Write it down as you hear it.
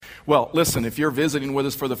Well, listen, if you're visiting with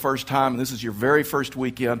us for the first time and this is your very first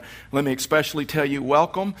weekend, let me especially tell you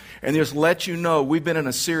welcome and just let you know we've been in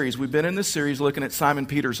a series. We've been in this series looking at Simon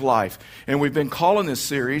Peter's life. And we've been calling this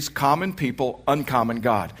series Common People, Uncommon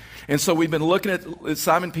God. And so we've been looking at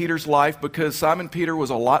Simon Peter's life because Simon Peter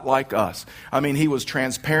was a lot like us. I mean, he was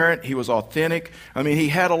transparent. He was authentic. I mean, he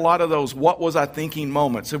had a lot of those what was I thinking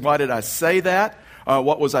moments. And why did I say that?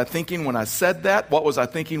 What was I thinking when I said that? What was I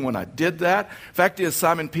thinking when I did that? Fact is,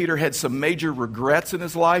 Simon Peter had some major regrets in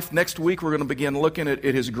his life. Next week, we're going to begin looking at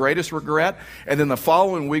his greatest regret. And then the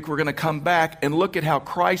following week, we're going to come back and look at how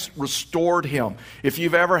Christ restored him. If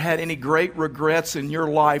you've ever had any great regrets in your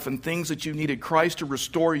life and things that you needed Christ to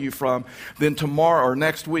restore you from, then tomorrow or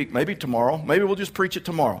next week, maybe tomorrow, maybe we'll just preach it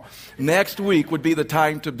tomorrow. Next week would be the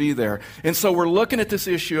time to be there. And so we're looking at this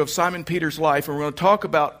issue of Simon Peter's life, and we're going to talk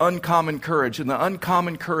about uncommon courage and the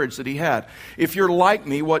uncommon courage that he had. If you're like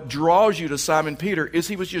me, what draws you to Simon Peter is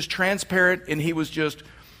he was just transparent and he was just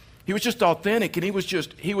authentic and he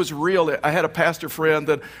was real. I had a pastor friend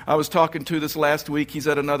that I was talking to this last week. He's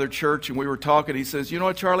at another church and we were talking. He says, you know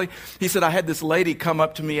what, Charlie? He said, I had this lady come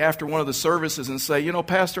up to me after one of the services and say, you know,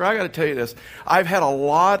 Pastor, I got to tell you this. I've had a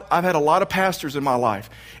lot of pastors in my life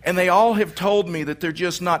and they all have told me that they're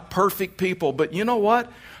just not perfect people. But you know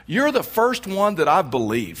what? You're the first one that I've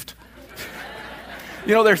believed.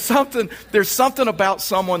 You know, there's something about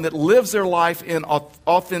someone that lives their life in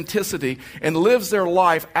authenticity and lives their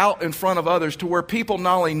life out in front of others to where people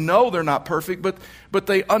not only know they're not perfect, but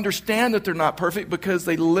they understand that they're not perfect because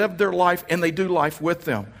they live their life and they do life with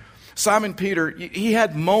them. Simon Peter, he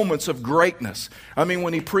had moments of greatness. I mean,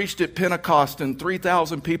 when he preached at Pentecost and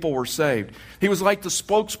 3,000 people were saved, he was like the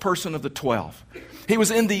spokesperson of the 12. He was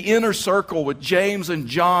in the inner circle with James and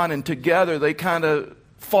John, and together they kind of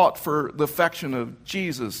fought for the affection of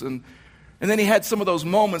Jesus. And then he had some of those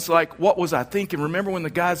moments like, what was I thinking? Remember when the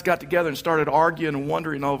guys got together and started arguing and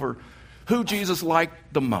wondering over who Jesus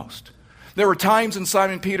liked the most? There were times in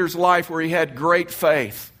Simon Peter's life where he had great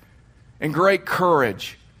faith and great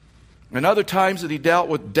courage. And other times that he dealt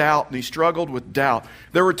with doubt and he struggled with doubt.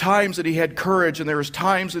 There were times that he had courage and there was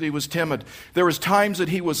times that he was timid. There was times that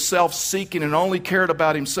he was self-seeking and only cared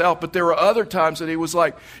about himself. But there were other times that he was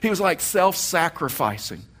like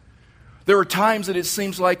self-sacrificing. There were times that it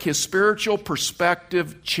seems like his spiritual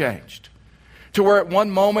perspective changed. To where at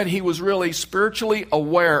one moment he was really spiritually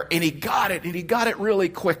aware and he got it really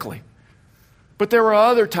quickly. But there were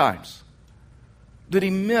other times that he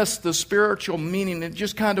missed the spiritual meaning. It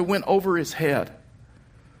just kind of went over his head.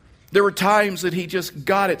 There were times that he just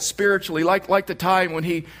got it spiritually, like the time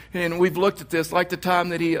when and we've looked at this, like the time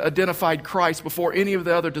that he identified Christ before any of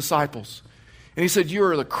the other disciples. And he said, you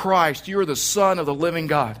are the Christ, you are the Son of the living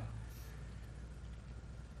God.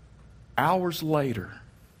 Hours later,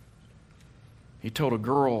 he told a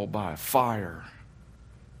girl by a fire,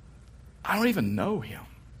 I don't even know him.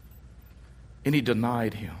 And he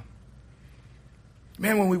denied him.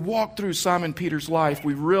 Man, when we walk through Simon Peter's life,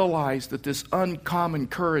 we realize that this uncommon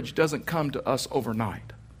courage doesn't come to us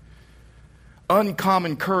overnight.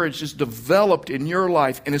 Uncommon courage is developed in your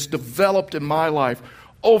life and it's developed in my life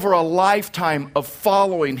over a lifetime of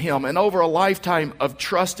following him and over a lifetime of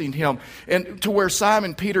trusting him. And to where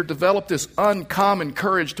Simon Peter developed this uncommon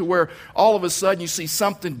courage to where all of a sudden you see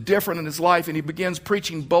something different in his life and he begins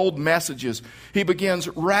preaching bold messages. He begins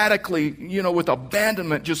radically, with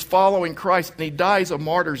abandonment, just following Christ, and he dies a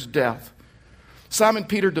martyr's death. Simon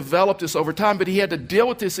Peter developed this over time, but he had to deal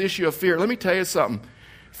with this issue of fear. Let me tell you something.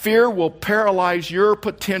 Fear will paralyze your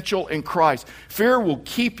potential in Christ. Fear will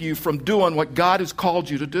keep you from doing what God has called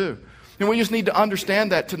you to do. And we just need to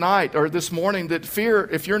understand that tonight or this morning, that fear,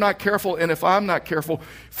 if you're not careful and if I'm not careful,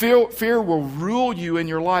 fear will rule you in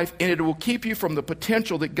your life and it will keep you from the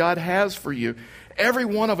potential that God has for you. Every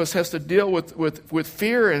one of us has to deal with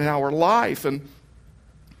fear in our life. And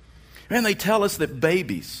they tell us that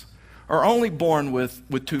babies are only born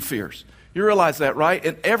with two fears. You realize that, right?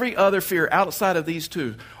 And every other fear outside of these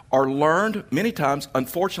two are learned many times,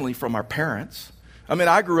 unfortunately, from our parents. I mean,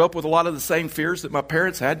 I grew up with a lot of the same fears that my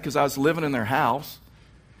parents had because I was living in their house.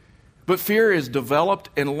 But fear is developed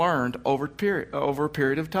and learned over a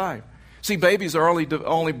period of time. See, babies are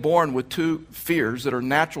only born with two fears that are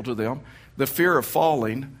natural to them: the fear of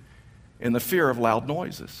falling and the fear of loud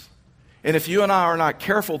noises. And if you and I are not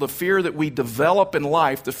careful, the fear that we develop in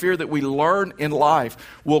life, the fear that we learn in life,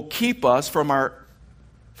 will keep us from our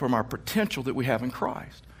potential that we have in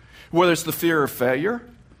Christ. Whether it's the fear of failure,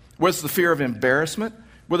 whether it's the fear of embarrassment,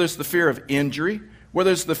 whether it's the fear of injury,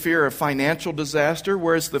 whether it's the fear of financial disaster,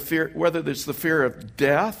 whether it's the fear of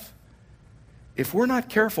death. If we're not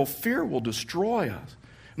careful, fear will destroy us.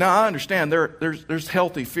 Now, I understand there's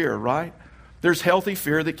healthy fear, right? There's healthy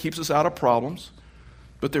fear that keeps us out of problems.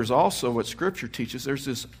 But there's also what Scripture teaches. There's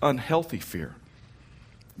this unhealthy fear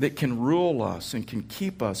that can rule us and can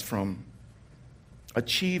keep us from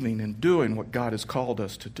achieving and doing what God has called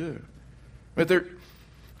us to do. But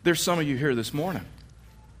there's some of you here this morning.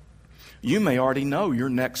 You may already know your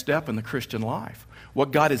next step in the Christian life.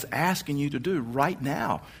 What God is asking you to do right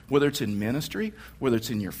now, whether it's in ministry, whether it's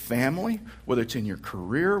in your family, whether it's in your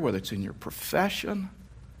career, whether it's in your profession.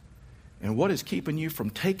 And what is keeping you from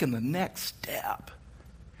taking the next step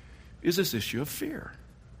is this issue of fear.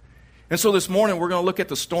 And so this morning we're going to look at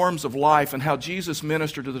the storms of life and how Jesus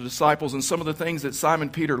ministered to the disciples and some of the things that Simon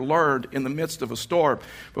Peter learned in the midst of a storm.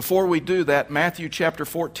 Before we do that, Matthew chapter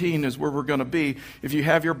 14 is where we're going to be. If you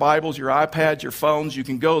have your Bibles, your iPads, your phones, you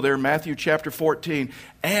can go there, Matthew chapter 14.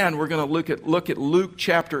 And we're going to look at Luke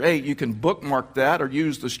chapter 8. You can bookmark that or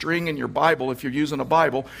use the string in your Bible if you're using a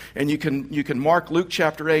Bible. And you can mark Luke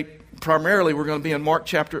chapter 8. Primarily, we're going to be in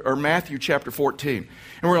Matthew chapter 14.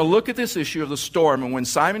 And we're going to look at this issue of the storm and when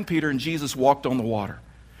Simon Peter and Jesus walked on the water.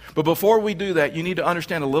 But before we do that, you need to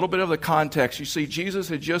understand a little bit of the context. You see, Jesus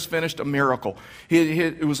had just finished a miracle.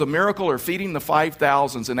 It was a miracle of feeding the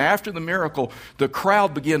 5,000s. And after the miracle, the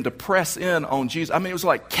crowd began to press in on Jesus. I mean, it was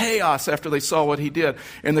like chaos after they saw what he did.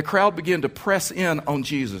 And the crowd began to press in on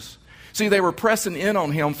Jesus. See, they were pressing in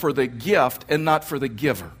on him for the gift and not for the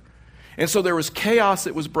giver. And so there was chaos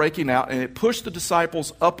that was breaking out, and it pushed the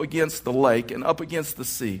disciples up against the lake and up against the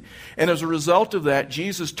sea. And as a result of that,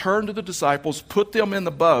 Jesus turned to the disciples, put them in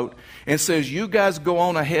the boat, and says, you guys go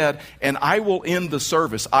on ahead, and I will end the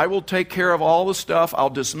service. I will take care of all the stuff. I'll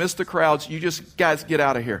dismiss the crowds. You just guys get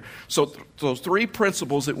out of here. So those three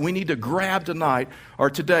principles that we need to grab tonight are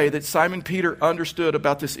today that Simon Peter understood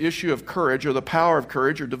about this issue of courage or the power of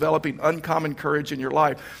courage or developing uncommon courage in your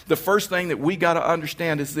life. The first thing that we got to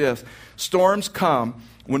understand is this. Storms come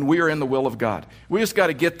when we are in the will of God. We just got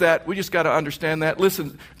to get that. We just got to understand that.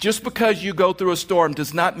 Listen, just because you go through a storm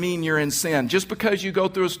does not mean you're in sin. Just because you go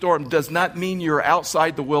through a storm does not mean you're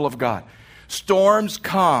outside the will of God. Storms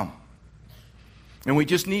come.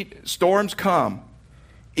 And storms come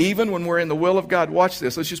even when we're in the will of God. Watch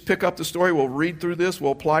this. Let's just pick up the story. We'll read through this.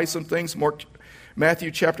 We'll apply some things.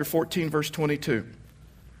 Matthew chapter 14, verse 22.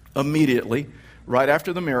 Immediately, right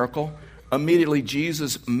after the miracle, immediately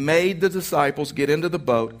Jesus made the disciples get into the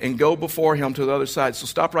boat and go before him to the other side. So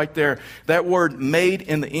stop right there. That word made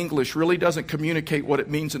in the English really doesn't communicate what it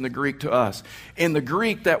means in the Greek to us. In the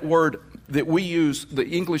Greek, that word that we use, the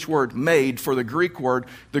English word made for the Greek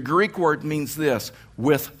word means this,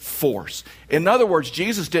 with force. In other words,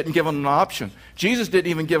 Jesus didn't give them an option. Jesus didn't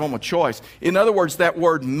even give them a choice. In other words, that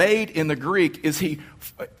word made in the Greek is he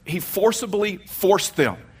forcibly forced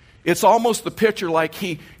them. It's almost the picture like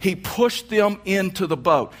he pushed them into the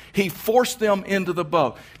boat. He forced them into the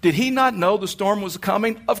boat. Did he not know the storm was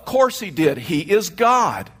coming? Of course he did. He is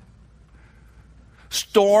God.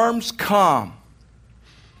 Storms come.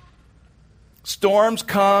 Storms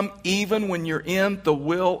come even when you're in the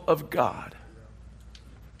will of God.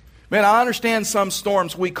 Man, I understand some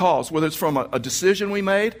storms we cause, whether it's from a decision we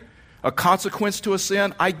made, a consequence to a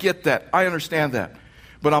sin. I get that. I understand that.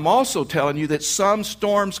 But I'm also telling you that some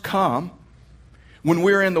storms come when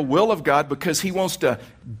we're in the will of God because He wants to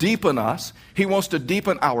deepen us. He wants to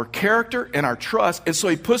deepen our character and our trust. And so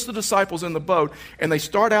He puts the disciples in the boat and they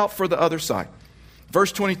start out for the other side.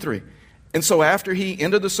 Verse 23. And so after He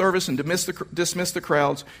ended the service and dismissed the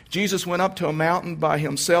crowds, Jesus went up to a mountain by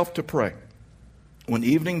Himself to pray. When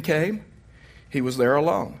evening came, He was there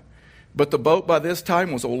alone. But the boat by this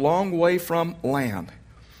time was a long way from land,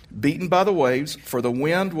 beaten by the waves, for the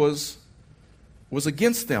wind was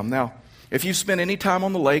against them. Now, if you spent any time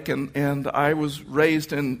on the lake, and I was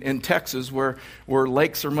raised in Texas where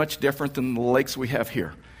lakes are much different than the lakes we have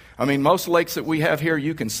here. I mean, most lakes that we have here,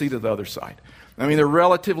 you can see to the other side. I mean, they're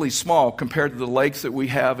relatively small compared to the lakes that we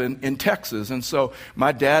have in Texas. And so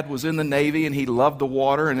my dad was in the Navy and he loved the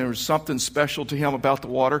water and there was something special to him about the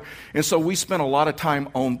water. And so we spent a lot of time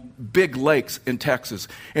on big lakes in Texas.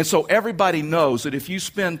 And so everybody knows that if you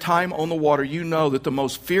spend time on the water, you know that the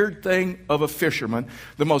most feared thing of a fisherman,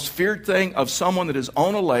 the most feared thing of someone that is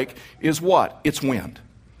on a lake is what? It's wind.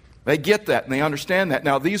 They get that and they understand that.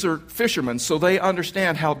 Now, these are fishermen, so they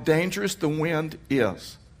understand how dangerous the wind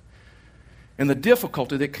is and the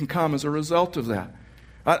difficulty that can come as a result of that.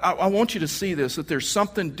 I want you to see this, that there's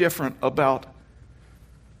something different about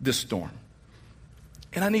this storm.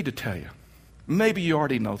 And I need to tell you, maybe you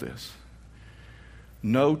already know this.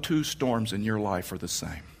 No two storms in your life are the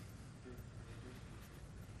same.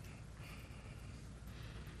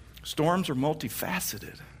 Storms are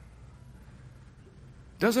multifaceted.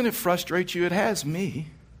 Doesn't it frustrate you? It has me.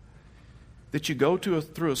 That you go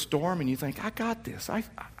through a storm and you think, I got this. I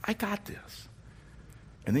got this.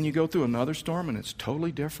 And then you go through another storm and it's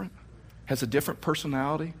totally different. Has a different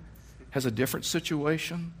personality. Has a different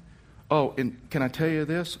situation. Oh, and can I tell you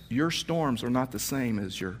this? Your storms are not the same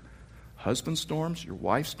as your husband's storms, your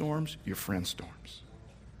wife's storms, your friend's storms.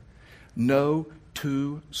 No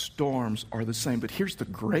two storms are the same. But here's the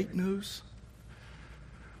great news.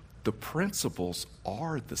 The principles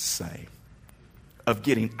are the same of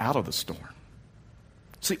getting out of the storm.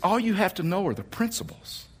 See, all you have to know are the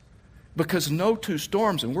principles. Because no two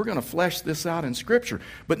storms, and we're going to flesh this out in Scripture,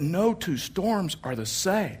 but no two storms are the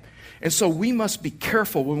same. And so we must be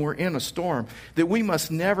careful when we're in a storm that we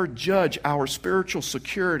must never judge our spiritual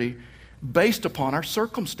security based upon our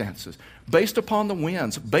circumstances, based upon the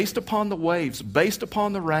winds, based upon the waves, based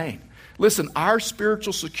upon the rain. Listen, our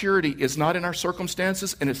spiritual security is not in our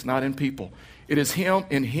circumstances and it's not in people. It is Him,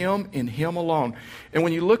 in Him alone. And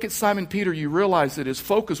when you look at Simon Peter, you realize that his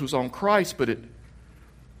focus was on Christ, but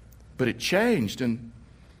it changed. And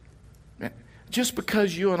just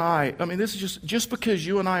because you and I this is just because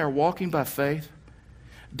you and I are walking by faith,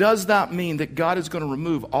 does not mean that God is going to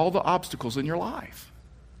remove all the obstacles in your life.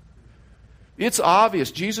 It's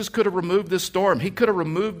obvious. Jesus could have removed this storm. He could have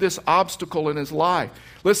removed this obstacle in his life.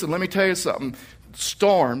 Listen, let me tell you something.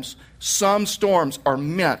 Some storms are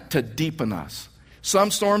meant to deepen us.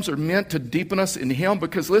 Some storms are meant to deepen us in Him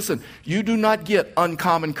because, listen, you do not get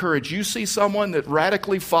uncommon courage. You see someone that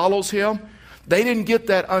radically follows Him, they didn't get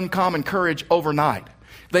that uncommon courage overnight.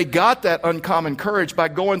 They got that uncommon courage by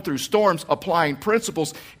going through storms, applying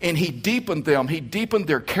principles, and He deepened them. He deepened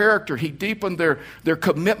their character. He deepened their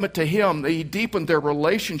commitment to Him. He deepened their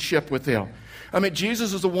relationship with Him.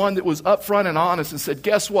 Jesus is the one that was upfront and honest and said,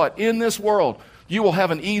 guess what? In this world, you will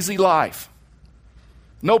have an easy life.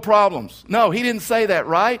 No problems. No, He didn't say that,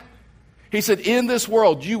 right? He said, in this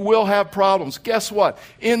world, you will have problems. Guess what?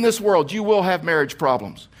 In this world, you will have marriage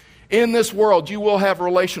problems. In this world, you will have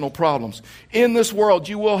relational problems. In this world,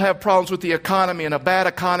 you will have problems with the economy and a bad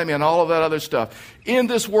economy and all of that other stuff. In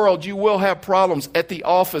this world, you will have problems at the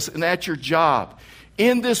office and at your job.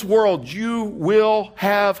 In this world, you will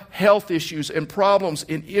have health issues and problems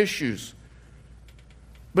and issues.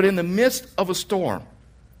 But in the midst of a storm,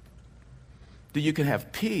 that you can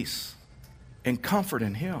have peace and comfort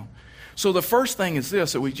in Him. So the first thing is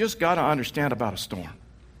this, that we just got to understand about a storm.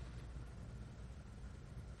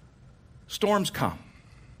 Storms come,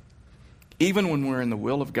 even when we're in the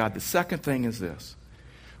will of God. The second thing is this.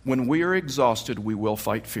 When we are exhausted, we will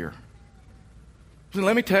fight fear.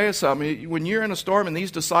 Let me tell you something. When you're in a storm, and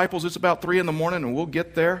these disciples, it's about 3 a.m, and we'll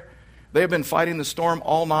get there. They have been fighting the storm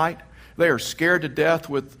all night. They are scared to death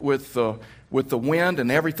with the wind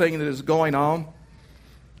and everything that is going on.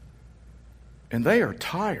 And they are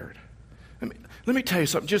tired. Let me tell you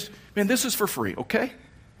something. This is for free, okay?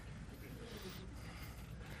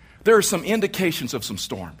 There are some indications of some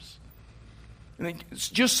storms. And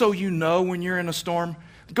just so you know when you're in a storm,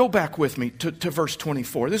 go back with me to verse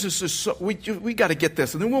 24. This is just we got to get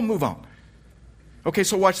this, and then we'll move on. Okay,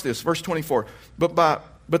 so watch this. Verse 24.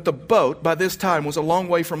 But the boat, by this time, was a long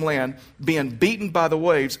way from land, being beaten by the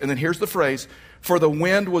waves. And then here's the phrase, for the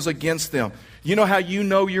wind was against them. You know how you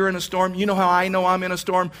know you're in a storm? You know how I know I'm in a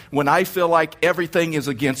storm? When I feel like everything is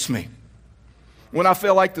against me. When I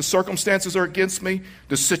feel like the circumstances are against me,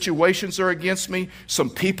 the situations are against me, some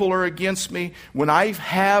people are against me. When I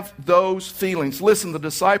have those feelings, listen, the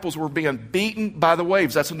disciples were being beaten by the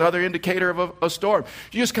waves. That's another indicator of a storm.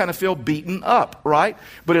 You just kind of feel beaten up, right?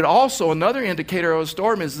 But it also, another indicator of a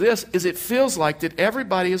storm is this, is it feels like that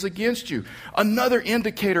everybody is against you. Another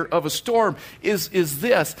indicator of a storm is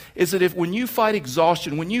that if when you fight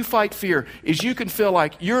exhaustion, when you fight fear, is you can feel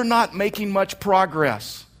like you're not making much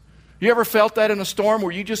progress. You ever felt that in a storm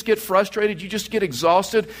where you just get frustrated, you just get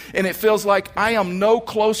exhausted, and it feels like I am no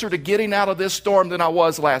closer to getting out of this storm than I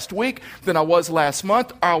was last week, than I was last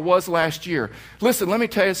month, or I was last year. Listen, let me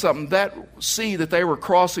tell you something. That sea that they were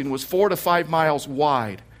crossing was 4 to 5 miles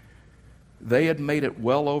wide. They had made it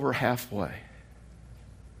well over halfway.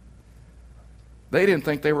 They didn't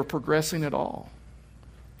think they were progressing at all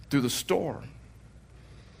through the storm.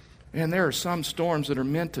 And there are some storms that are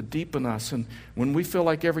meant to deepen us. And when we feel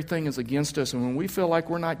like everything is against us and when we feel like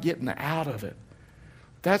we're not getting out of it,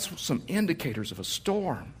 that's some indicators of a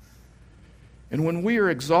storm. And when we are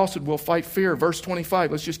exhausted, we'll fight fear. Verse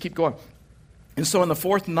 25, let's just keep going. And so in the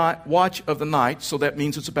fourth watch of the night, so that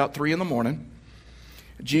means it's about 3 a.m,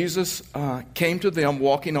 Jesus came to them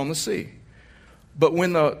walking on the sea. But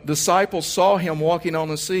when the disciples saw Him walking on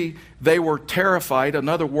the sea, they were terrified.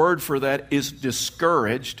 Another word for that is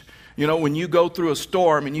discouraged. You know, when you go through a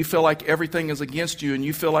storm and you feel like everything is against you and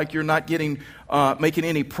you feel like you're not making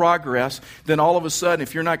any progress, then all of a sudden,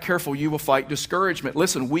 if you're not careful, you will fight discouragement.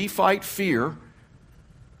 Listen, we fight fear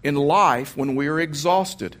in life when we are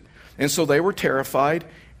exhausted. And so they were terrified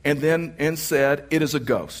and said, it is a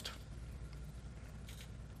ghost.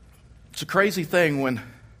 It's a crazy thing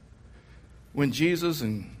when Jesus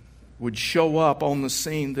would show up on the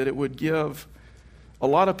scene that it would give a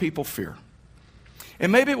lot of people fear.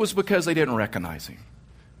 And maybe it was because they didn't recognize him.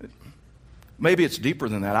 Maybe it's deeper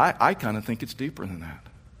than that. I kind of think it's deeper than that.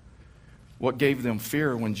 What gave them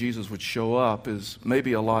fear when Jesus would show up is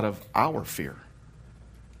maybe a lot of our fear.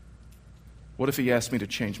 What if he asked me to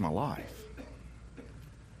change my life?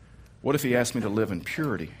 What if he asked me to live in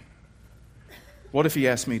purity? What if he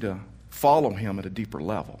asked me to follow him at a deeper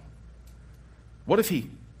level? What if he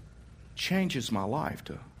changes my life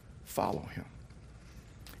to follow him?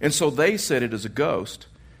 And so they said it is a ghost.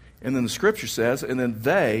 And then the scripture says, and then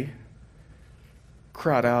they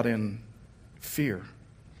cried out in fear.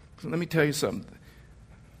 So let me tell you something.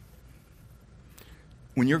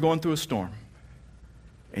 When you're going through a storm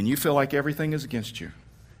and you feel like everything is against you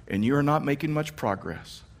and you're not making much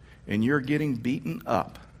progress and you're getting beaten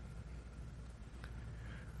up,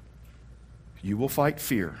 you will fight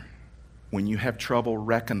fear when you have trouble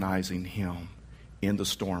recognizing him in the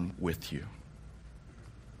storm with you.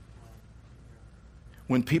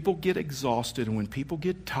 When people get exhausted and when people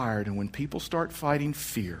get tired and when people start fighting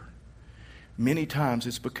fear, many times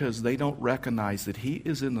it's because they don't recognize that he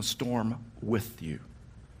is in the storm with you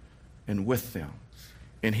and with them.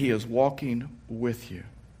 And he is walking with you.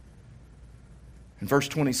 In verse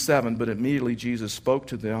 27, but immediately Jesus spoke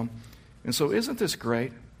to them. And so isn't this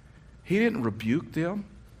great? He didn't rebuke them.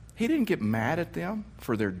 He didn't get mad at them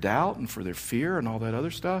for their doubt and for their fear and all that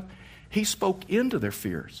other stuff. He spoke into their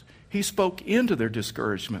fears. He spoke into their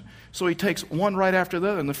discouragement. So he takes one right after the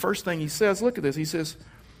other. And the first thing he says, look at this. He says,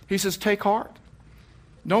 take heart.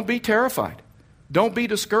 Don't be terrified. Don't be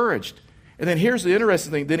discouraged. And then here's the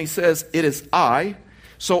interesting thing. Then he says, it is I.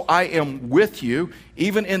 So I am with you,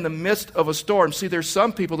 even in the midst of a storm. See, there's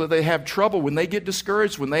some people that they have trouble when they get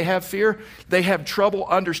discouraged, when they have fear, they have trouble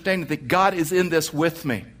understanding that God is in this with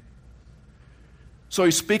me. So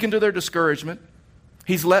he's speaking to their discouragement.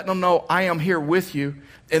 He's letting them know, I am here with you.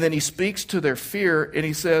 And then he speaks to their fear and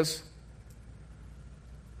he says,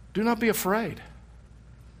 do not be afraid,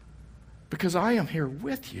 because I am here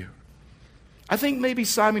with you. I think maybe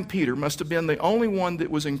Simon Peter must have been the only one that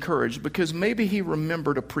was encouraged because maybe he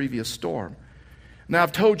remembered a previous storm. Now,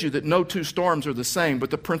 I've told you that no two storms are the same, but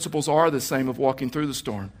the principles are the same of walking through the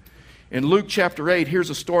storm. In Luke chapter 8, here's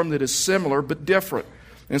a storm that is similar but different.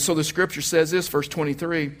 And so the scripture says this, verse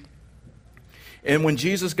 23, and when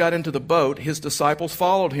Jesus got into the boat, his disciples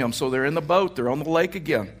followed him. So they're in the boat, they're on the lake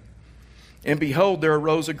again. And behold, there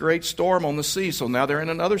arose a great storm on the sea. So now they're in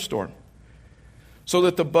another storm. So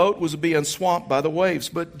that the boat was being swamped by the waves.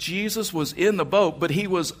 But Jesus was in the boat, but he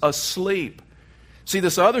was asleep. See,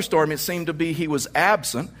 this other storm, it seemed to be he was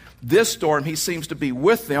absent. This storm, he seems to be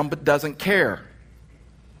with them, but doesn't care.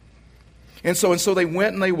 And so they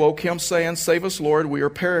went and they woke him, saying, save us, Lord, we are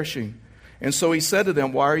perishing. And so he said to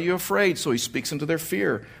them, why are you afraid? So he speaks into their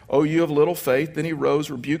fear. O you of little faith. Then he rose,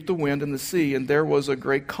 rebuked the wind and the sea, and there was a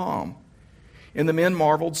great calm. And the men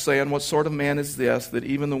marveled, saying, what sort of man is this, that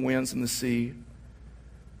even the winds and the sea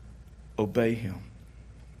obey him?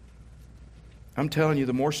 I'm telling you,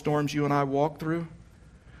 the more storms you and I walk through,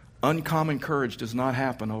 uncommon courage does not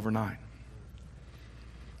happen overnight.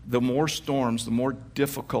 The more storms, the more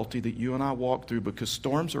difficulty that you and I walk through, because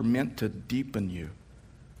storms are meant to deepen you.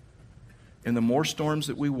 And the more storms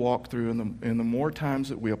that we walk through and the more times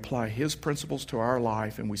that we apply his principles to our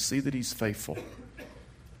life and we see that he's faithful,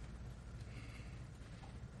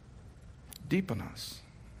 deepen us.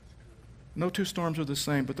 No two storms are the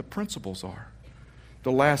same, but the principles are.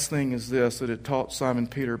 The last thing is this, that it taught Simon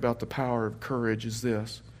Peter about the power of courage is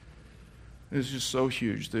this. It's just so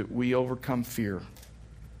huge that we overcome fear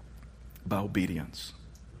by obedience.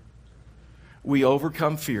 We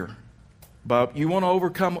overcome fear. But you want to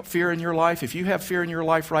overcome fear in your life? If you have fear in your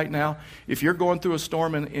life right now, if you're going through a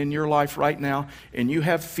storm in your life right now, and you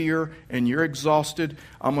have fear and you're exhausted,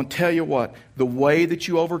 I'm going to tell you what, the way that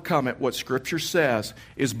you overcome it, what Scripture says,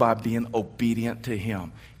 is by being obedient to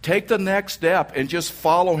him. Take the next step and just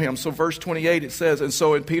follow him. So verse 28, it says, and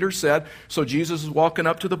so Peter said, so Jesus is walking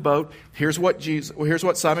up to the boat. Here's what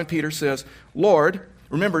Simon Peter says, Lord,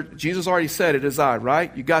 remember, Jesus already said, it is I,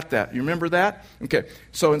 right? You got that. You remember that? Okay.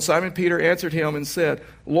 So, and Simon Peter answered him and said,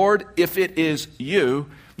 Lord, if it is you.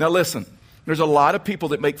 Now listen, there's a lot of people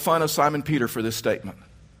that make fun of Simon Peter for this statement.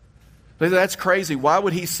 That's crazy. Why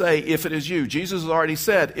would he say, if it is you? Jesus has already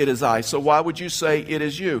said, it is I. So why would you say, it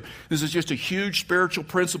is you? This is just a huge spiritual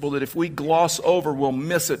principle that if we gloss over, we'll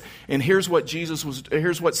miss it. And here's what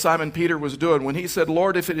Simon Peter was doing. When he said,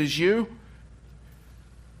 Lord, if it is you,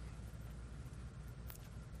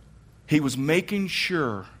 he was making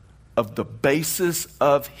sure of the basis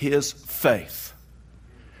of his faith.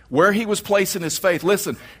 Where he was placing his faith.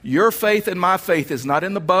 Listen, your faith and my faith is not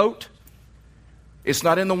in the boat. It's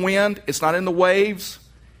not in the wind. It's not in the waves.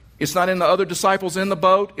 It's not in the other disciples in the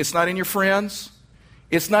boat. It's not in your friends.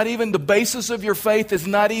 It's not even the basis of your faith is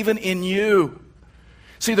not even in you.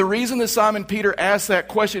 See, the reason that Simon Peter asked that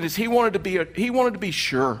question is he wanted to be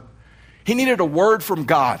sure. He needed a word from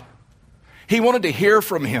God. He wanted to hear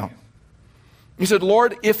from him. He said,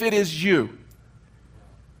 Lord, if it is you.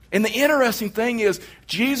 And the interesting thing is,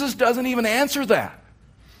 Jesus doesn't even answer that.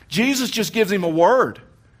 Jesus just gives him a word.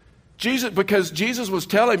 Because Jesus was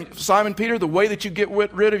telling Simon Peter, the way that you get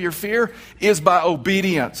rid of your fear is by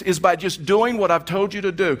obedience, is by just doing what I've told you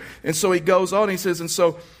to do. And so he goes on, he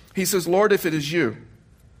says, Lord, if it is you,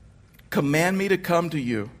 command me to come to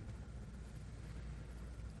you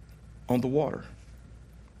on the water.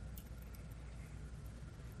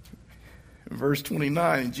 In verse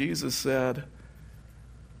 29, Jesus said,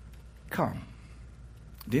 come.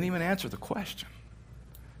 Didn't even answer the question.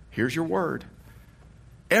 Here's your word.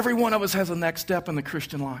 Every one of us has a next step in the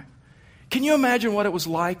Christian life. Can you imagine what it was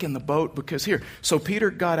like in the boat? Because so Peter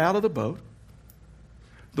got out of the boat.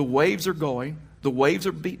 The waves are going. The waves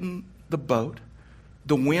are beating the boat.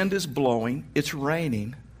 The wind is blowing. It's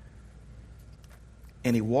raining.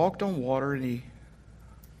 And he walked on water and he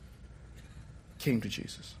came to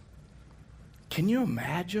Jesus. Can you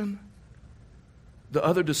imagine the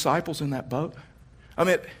other disciples in that boat? I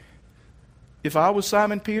mean, if I was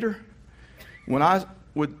Simon Peter, when I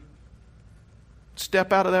would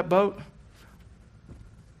step out of that boat,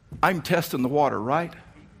 I'm testing the water, right?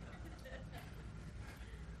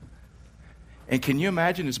 And can you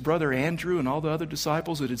imagine his brother Andrew and all the other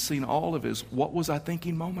disciples that had seen all of his what was I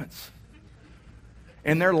thinking moments?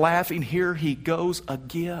 And they're laughing, here he goes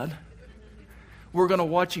again. We're going to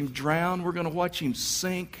watch him drown. We're going to watch him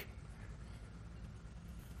sink.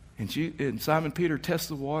 And Simon Peter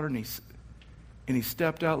tested the water and he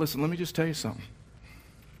stepped out. Listen, let me just tell you something.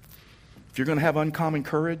 If you're going to have uncommon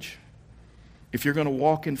courage, if you're going to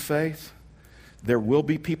walk in faith, there will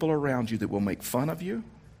be people around you that will make fun of you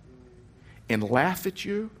and laugh at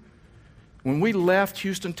you. When we left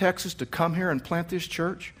Houston, Texas to come here and plant this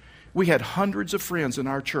church, we had hundreds of friends in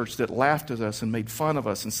our church that laughed at us and made fun of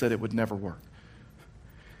us and said it would never work.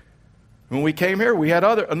 When we came here, we had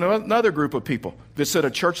another group of people that said a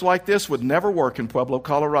church like this would never work in Pueblo,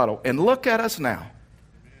 Colorado. And look at us now.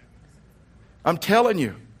 I'm telling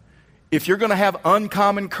you, if you're going to have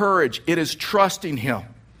uncommon courage, it is trusting Him.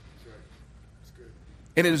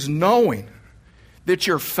 And it is knowing that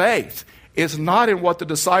your faith is not in what the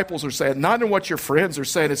disciples are saying, not in what your friends are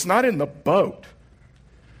saying. It's not in the boat.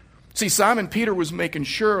 See, Simon Peter was making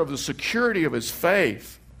sure of the security of his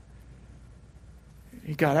faith.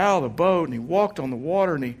 He got out of the boat and he walked on the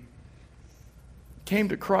water and he came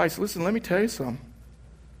to Christ. Listen, let me tell you something.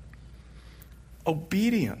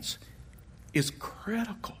 Obedience is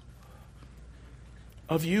critical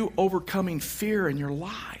of you overcoming fear in your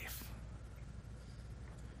life.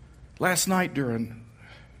 Last night during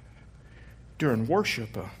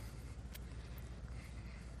worship,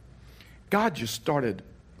 God just started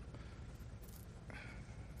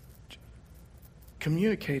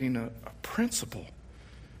communicating a principle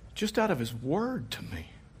just out of His Word to me.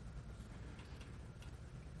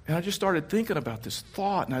 And I just started thinking about this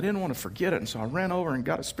thought, and I didn't want to forget it, and so I ran over and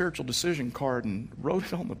got a spiritual decision card and wrote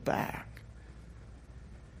it on the back.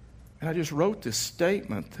 And I just wrote this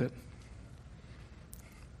statement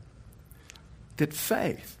that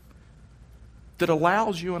faith that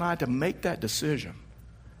allows you and I to make that decision,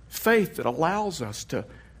 faith that allows us to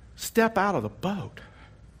step out of the boat,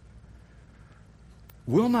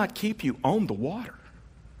 will not keep you on the water.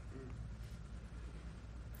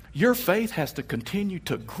 Your faith has to continue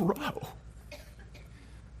to grow.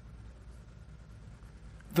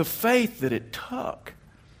 The faith that it took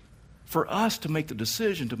for us to make the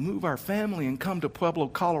decision to move our family and come to Pueblo,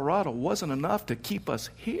 Colorado wasn't enough to keep us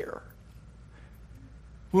here.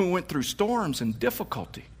 We went through storms and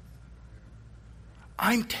difficulty.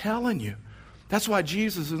 I'm telling you, that's why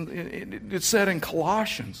Jesus, it said in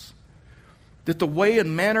Colossians, that the way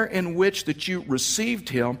and manner in which that you received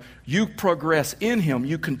Him, you progress in Him,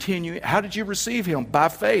 you continue. How did you receive Him? By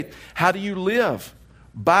faith. How do you live?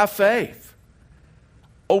 By faith.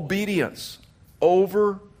 Obedience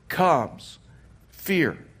overcomes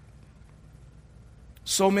fear.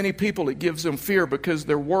 So many people, it gives them fear because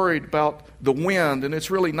they're worried about the wind, and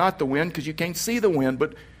it's really not the wind because you can't see the wind,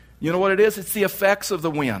 but you know what it is? It's the effects of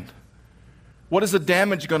the wind. What is the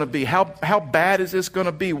damage going to be? How bad is this going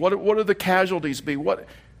to be? What are the casualties be?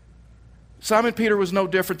 Simon Peter was no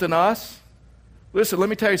different than us. Listen, let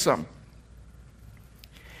me tell you something.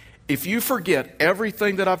 If you forget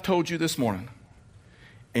everything that I've told you this morning,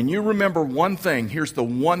 and you remember one thing, here's the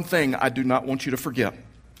one thing I do not want you to forget.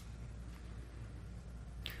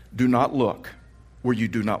 Do not look where you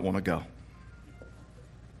do not want to go.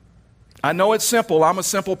 I know it's simple. I'm a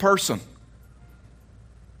simple person.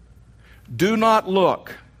 Do not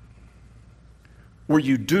look where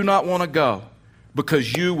you do not want to go,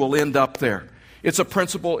 because you will end up there. It's a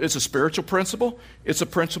principle. It's a spiritual principle. It's a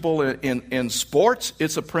principle in sports.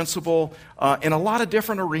 It's a principle in a lot of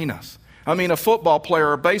different arenas. I mean, a football player,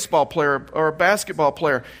 or a baseball player, or a basketball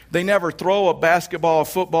player, they never throw a basketball, a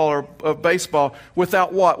football, or a baseball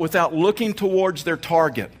without what? Without looking towards their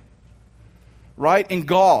target. Right? In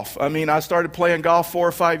golf. I mean, I started playing golf 4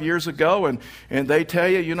 or 5 years ago, and they tell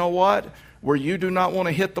you, you know what? Where you do not want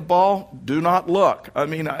to hit the ball, do not look. I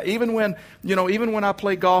mean, even when I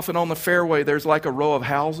play golf and on the fairway, there's like a row of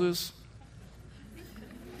houses.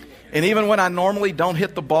 And even when I normally don't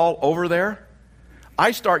hit the ball over there,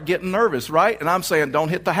 I start getting nervous, right? And I'm saying, don't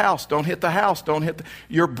hit the house, don't hit the house, don't hit the...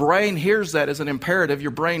 Your brain hears that as an imperative. Your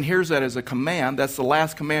brain hears that as a command. That's the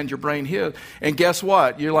last command your brain hears. And guess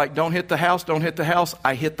what? You're like, don't hit the house, don't hit the house.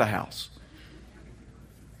 I hit the house.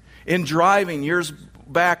 In driving, years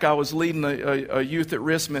back, I was leading a youth at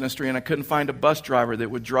risk ministry, and I couldn't find a bus driver that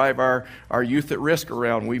would drive our youth at risk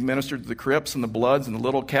around. We ministered to the Crips and the Bloods and the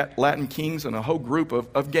Little Latin Kings and a whole group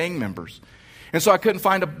of gang members. And so I couldn't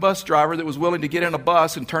find a bus driver that was willing to get in a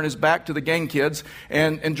bus and turn his back to the gang kids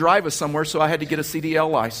and drive us somewhere, so I had to get a CDL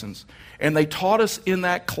license. And they taught us in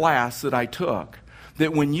that class that I took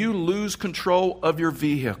that when you lose control of your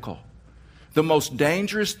vehicle, the most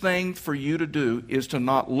dangerous thing for you to do is to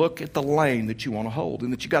not look at the lane that you want to hold.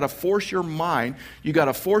 And that you got to force your mind, you got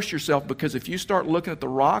to force yourself, because if you start looking at the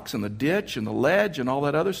rocks and the ditch and the ledge and all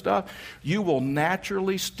that other stuff, you will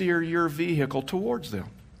naturally steer your vehicle towards them.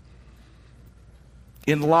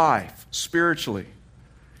 In life, spiritually,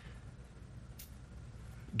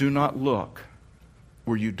 do not look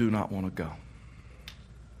where you do not want to go,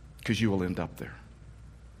 because you will end up there.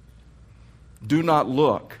 Do not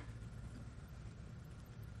look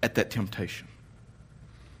at that temptation.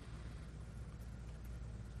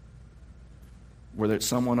 Whether it's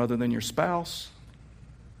someone other than your spouse,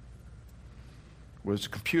 whether it's a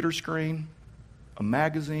computer screen, a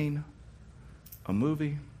magazine, a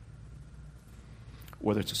movie,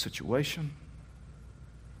 whether it's a situation.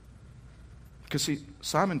 Because see,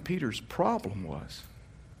 Simon Peter's problem was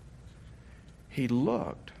he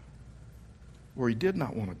looked where he did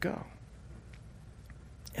not want to go.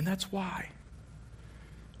 And that's why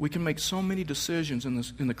we can make so many decisions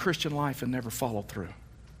in the Christian life and never follow through.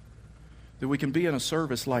 That we can be in a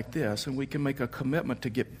service like this and we can make a commitment to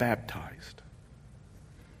get baptized.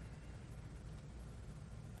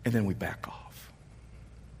 And then we back off.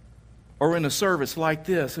 Or in a service like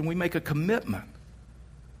this, and we make a commitment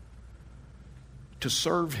to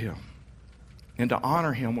serve Him and to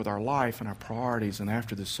honor Him with our life and our priorities, and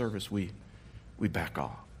after this service, we back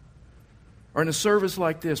off. Or in a service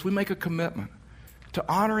like this, we make a commitment to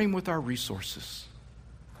honor Him with our resources.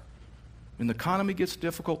 When the economy gets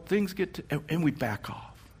difficult, things and we back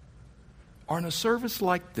off. Or in a service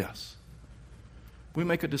like this, we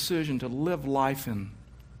make a decision to live life in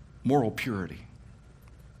moral purity.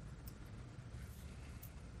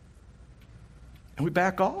 And we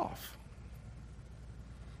back off.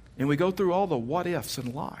 And we go through all the what-ifs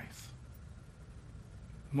in life.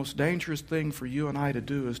 The most dangerous thing for you and I to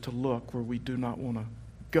do is to look where we do not want to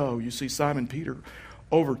go. You see, Simon Peter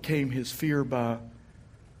overcame his fear by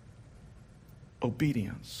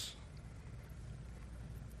obedience.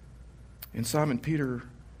 And Simon Peter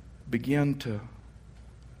began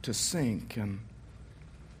to sink. And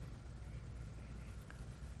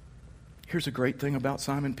here's a great thing about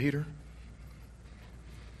Simon Peter.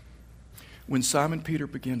 When Simon Peter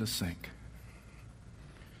began to sink,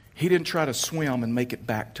 he didn't try to swim and make it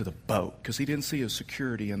back to the boat because he didn't see his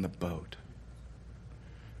security in the boat.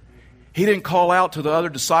 He didn't call out to the other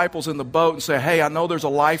disciples in the boat and say, hey, I know there's a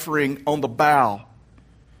life ring on the bow.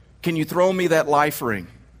 Can you throw me that life ring?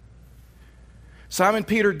 Simon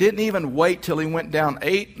Peter didn't even wait till he went down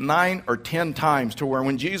 8, 9, or 10 times to where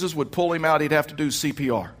when Jesus would pull him out, he'd have to do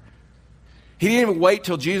CPR. He didn't even wait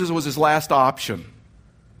till Jesus was his last option.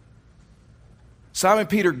 Simon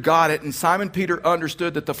Peter got it, and Simon Peter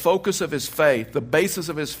understood that the focus of his faith, the basis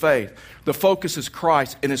of his faith, the focus is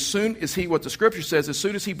Christ. And as soon as what the Scripture says, as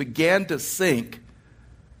soon as he began to sink,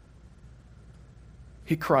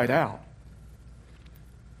 he cried out.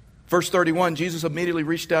 Verse 31, Jesus immediately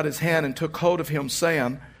reached out his hand and took hold of him,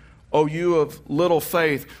 saying, "O you of little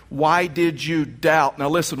faith, why did you doubt?" Now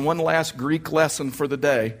listen, one last Greek lesson for the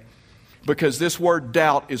day. Because this word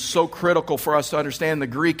doubt is so critical for us to understand. In the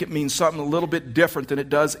Greek, it means something a little bit different than it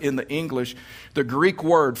does in the English. The Greek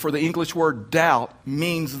word for the English word doubt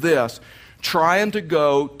means this: trying to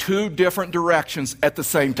go two different directions at the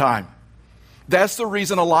same time. That's the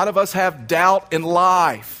reason a lot of us have doubt in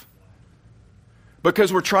life.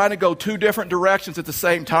 Because we're trying to go two different directions at the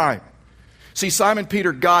same time. See, Simon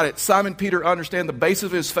Peter got it. Simon Peter understood the base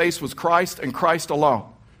of his faith was Christ and Christ alone.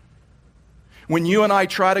 When you and I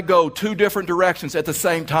try to go two different directions at the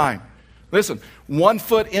same time, listen, one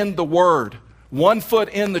foot in the Word, one foot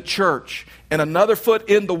in the church, and another foot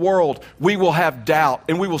in the world, we will have doubt,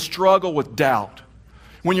 and we will struggle with doubt.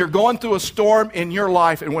 When you're going through a storm in your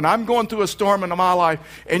life, and when I'm going through a storm in my life,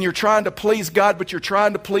 and you're trying to please God, but you're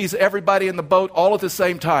trying to please everybody in the boat all at the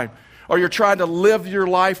same time, or you're trying to live your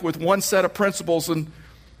life with one set of principles and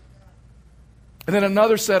then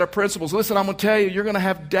another set of principles. Listen, I'm going to tell you, you're going to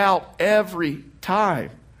have doubt every time.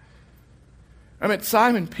 I mean,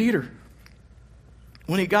 Simon Peter,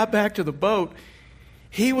 when he got back to the boat,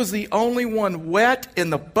 he was the only one wet in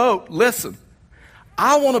the boat. Listen,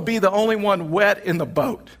 I want to be the only one wet in the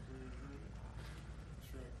boat.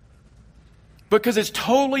 Because it's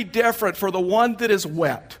totally different for the one that is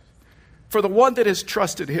wet, for the one that has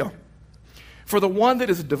trusted him, for the one that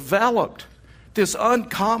has developed this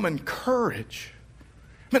uncommon courage.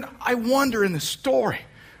 I mean, I wonder in this story,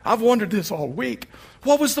 I've wondered this all week,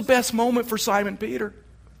 what was the best moment for Simon Peter?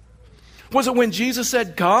 Was it when Jesus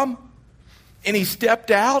said, "Come," and he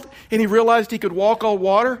stepped out and he realized he could walk on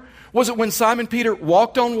water? Was it when Simon Peter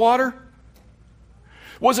walked on water?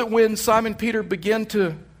 Was it when Simon Peter began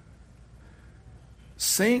to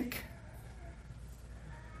sink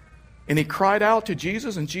and he cried out to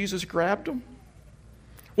Jesus and Jesus grabbed him?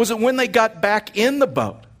 Was it when they got back in the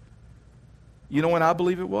boat? You know when I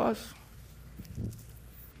believe it was?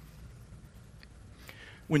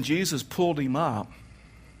 When Jesus pulled him up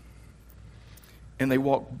and they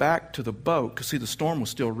walked back to the boat. Because see, the storm was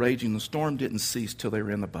still raging. The storm didn't cease till they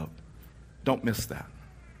were in the boat. Don't miss that.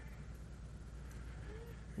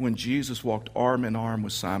 When Jesus walked arm in arm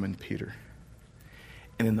with Simon Peter,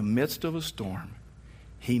 and in the midst of a storm,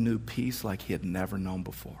 he knew peace like he had never known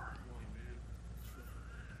before.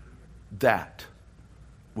 That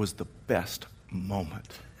was the best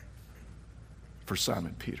moment for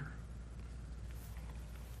Simon Peter.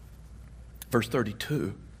 Verse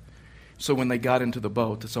 32. So when they got into the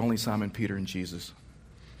boat, it's only Simon Peter and Jesus.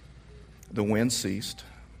 The wind ceased,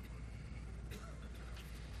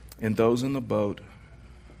 and those in the boat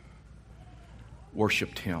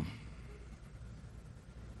worshiped him,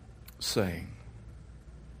 saying,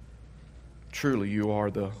 "Truly you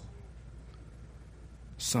are the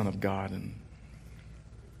Son of God." And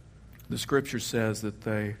the Scripture says that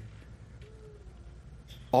they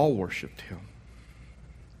all worshiped him.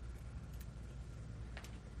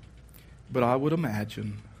 But I would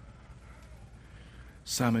imagine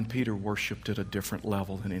Simon Peter worshiped at a different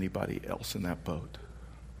level than anybody else in that boat.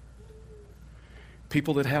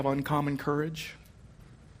 People that have uncommon courage,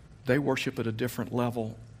 they worship at a different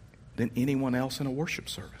level than anyone else in a worship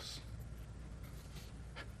service.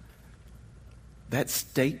 That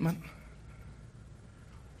statement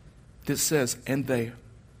that says, "and they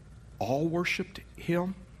all worshiped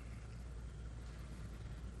him,"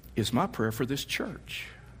 is my prayer for this church.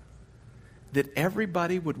 That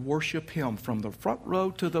everybody would worship him from the front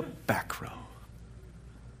row to the back row.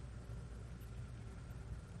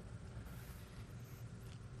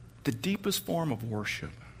 The deepest form of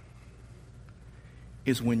worship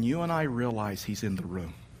is when you and I realize he's in the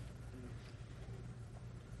room.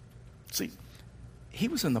 See, he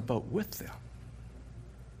was in the boat with them.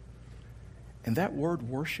 And that word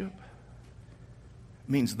worship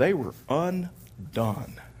means they were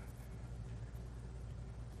undone.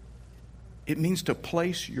 It means to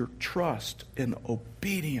place your trust and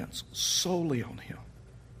obedience solely on him.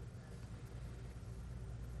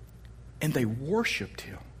 And they worshiped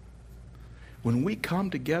him. When we come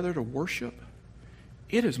together to worship,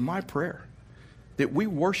 it is my prayer that we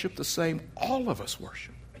worship the same all of us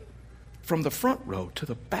worship. From the front row to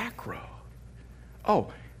the back row.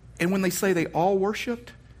 Oh, and when they say they all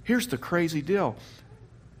worshiped, here's the crazy deal.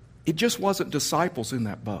 It just wasn't disciples in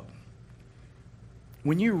that boat.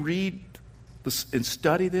 When you read and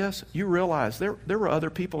study this, you realize there were other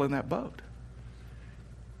people in that boat.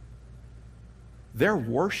 Their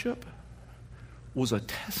worship was a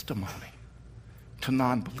testimony to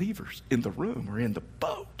non-believers in the room or in the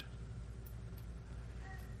boat.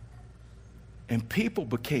 And people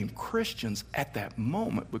became Christians at that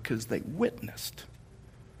moment because they witnessed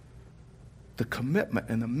the commitment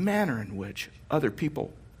and the manner in which other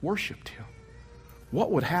people worshiped him.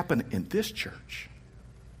 What would happen in this church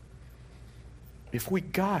if we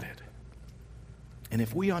got it and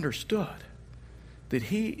if we understood that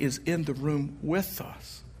he is in the room with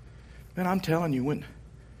us? Man, I'm telling you,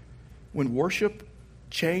 when worship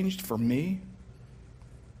changed for me,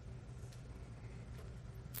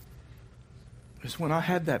 is when I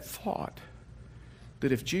had that thought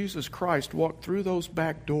that if Jesus Christ walked through those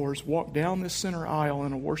back doors, walked down this center aisle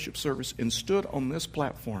in a worship service, and stood on this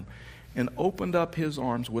platform and opened up his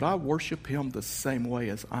arms, would I worship him the same way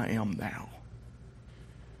as I am now?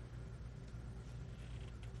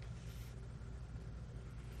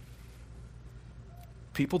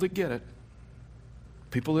 People that get it,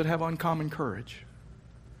 people that have uncommon courage,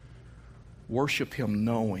 worship him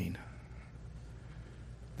knowing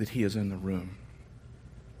that he is in the room.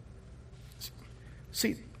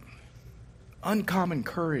 See, uncommon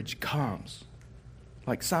courage comes,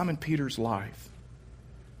 like Simon Peter's life,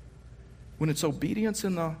 when it's obedience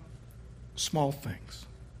in the small things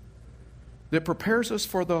that prepares us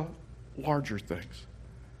for the larger things.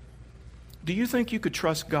 Do you think you could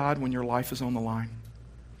trust God when your life is on the line?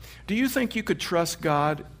 Do you think you could trust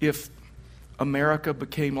God if America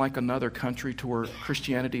became like another country to where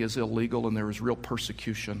Christianity is illegal and there is real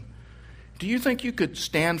persecution? Do you think you could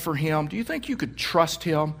stand for him? Do you think you could trust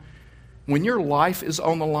him when your life is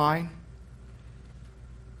on the line?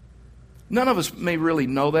 None of us may really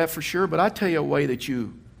know that for sure, but I tell you a way that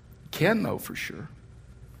you can know for sure.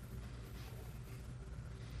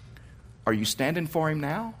 Are you standing for him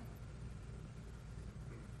now?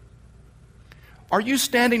 Are you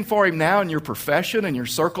standing for him now in your profession, in your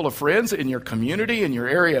circle of friends, in your community, in your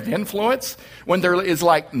area of influence, when there is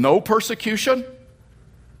like no persecution?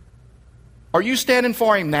 Are you standing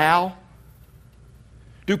for him now?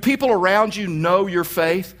 Do people around you know your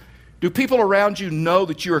faith? Do people around you know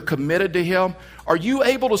that you are committed to him? Are you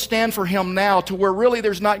able to stand for him now to where really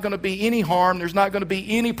there's not going to be any harm, there's not going to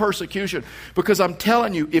be any persecution? Because I'm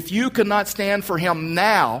telling you, if you cannot stand for him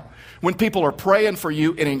now, when people are praying for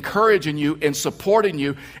you and encouraging you and supporting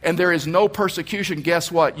you, and there is no persecution,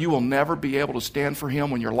 guess what? You will never be able to stand for him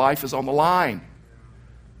when your life is on the line.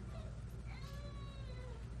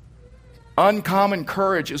 Uncommon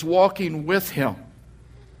courage is walking with him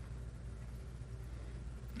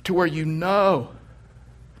to where you know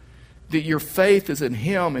that your faith is in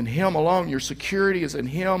him and him alone. Your security is in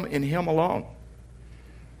him and him alone.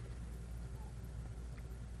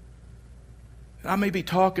 I may be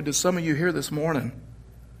talking to some of you here this morning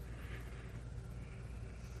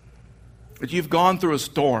that you've gone through a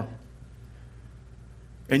storm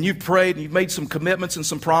and you've prayed and you've made some commitments and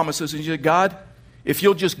some promises, and you said, God, if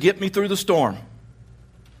you'll just get me through the storm,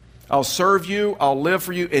 I'll serve you, I'll live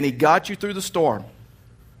for you. And he got you through the storm.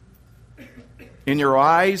 And your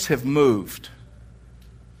eyes have moved.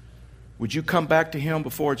 Would you come back to him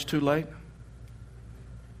before it's too late?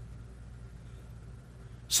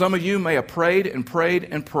 Some of you may have prayed and prayed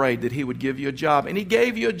and prayed that he would give you a job. And he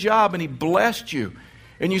gave you a job and he blessed you.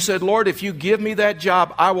 And you said, Lord, if you give me that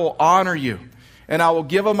job, I will honor you. And I will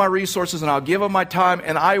give him my resources and I'll give him my time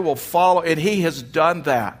and I will follow. And he has done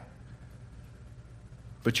that.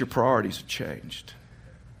 But your priorities have changed.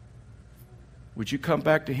 Would you come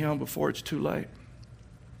back to him before it's too late?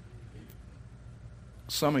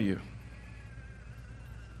 Some of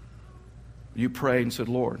you prayed and said,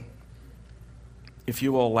 Lord, if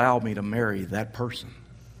you will allow me to marry that person,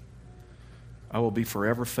 I will be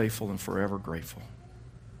forever faithful and forever grateful.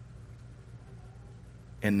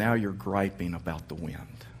 And now you're griping about the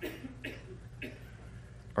wind.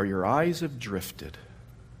 Or your eyes have drifted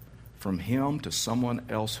from him to someone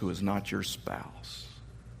else who is not your spouse.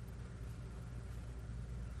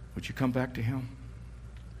 Would you come back to him?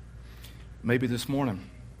 Maybe this morning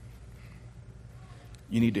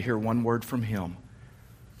you need to hear one word from him.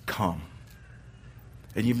 Come.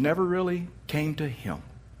 And you've never really came to him.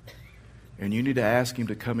 And you need to ask him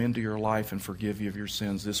to come into your life and forgive you of your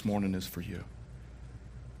sins. This morning is for you.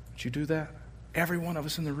 Would you do that? Every one of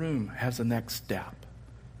us in the room has a next step.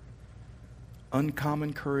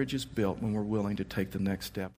 Uncommon courage is built when we're willing to take the next step.